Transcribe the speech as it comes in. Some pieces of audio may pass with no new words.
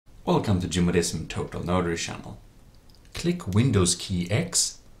Welcome to Gmodism Total Nerdery channel. Click Windows key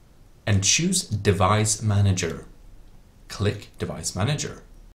X and choose Device Manager. Click Device Manager.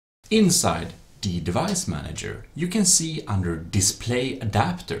 Inside the Device Manager, you can see under Display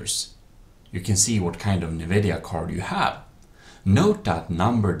Adapters, you can see what kind of NVIDIA card you have. Note that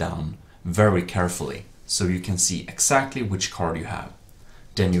number down very carefully so you can see exactly which card you have.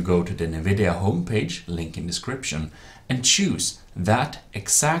 Then you go to the NVIDIA homepage, link in description, and choose that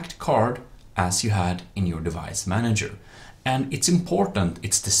exact card as you had in your Device Manager. And it's important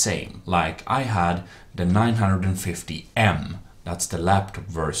it's the same, like I had the 950M, that's the laptop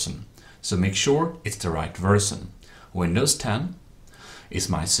version. So make sure it's the right version. Windows 10 is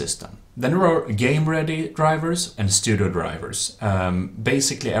my system. Then there are game-ready drivers and studio drivers.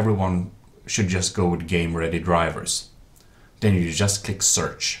 Basically everyone should just go with game-ready drivers. Then you just click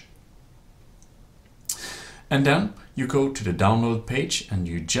search. And then you go to the download page and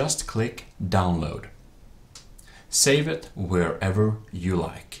you just click download. Save it wherever you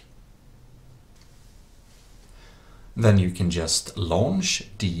like. Then you can just launch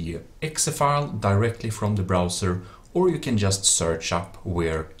the exe file directly from the browser, or you can just search up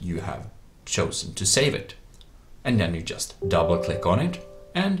where you have chosen to save it. And then you just double click on it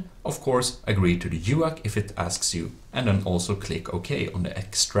and of course agree to the UAC if it asks you, and then also click OK on the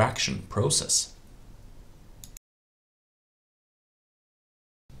extraction process.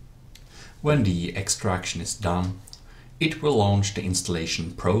 When the extraction is done, it will launch the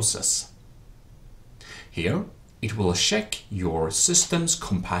installation process. Here it will check your system's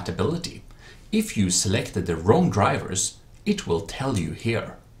compatibility. If you selected the wrong drivers, it will tell you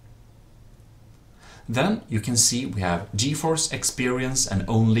here. Then you can see we have GeForce Experience and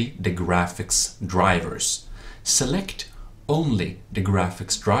only the graphics drivers. Select only the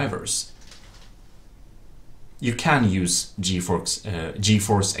graphics drivers. You can use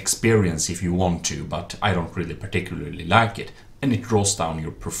GeForce Experience if you want to, but I don't really particularly like it, and it draws down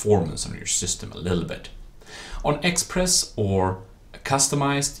your performance on your system a little bit. On Express or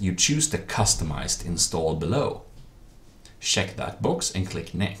Customized, you choose the Customized install below. Check that box and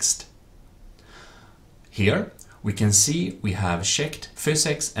click Next. Here we can see we have checked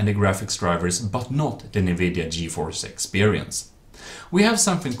physics and the graphics drivers, but not the NVIDIA GeForce Experience. We have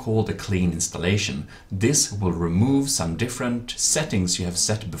something called a clean installation. This will remove some different settings you have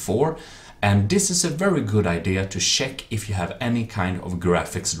set before, and this is a very good idea to check if you have any kind of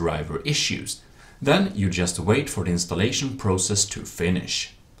graphics driver issues. Then you just wait for the installation process to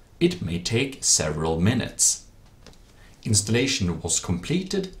finish. It may take several minutes. Installation was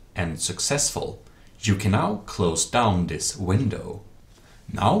completed and successful. You can now close down this window.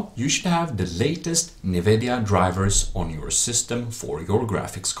 Now you should have the latest NVIDIA drivers on your system for your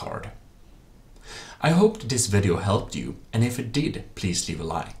graphics card. I hope this video helped you, and if it did, please leave a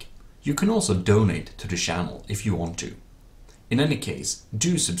like. You can also donate to the channel if you want to. In any case,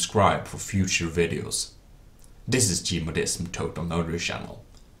 do subscribe for future videos. This is Gmodism Total Nerdery channel.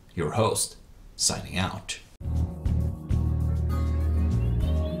 Your host, signing out.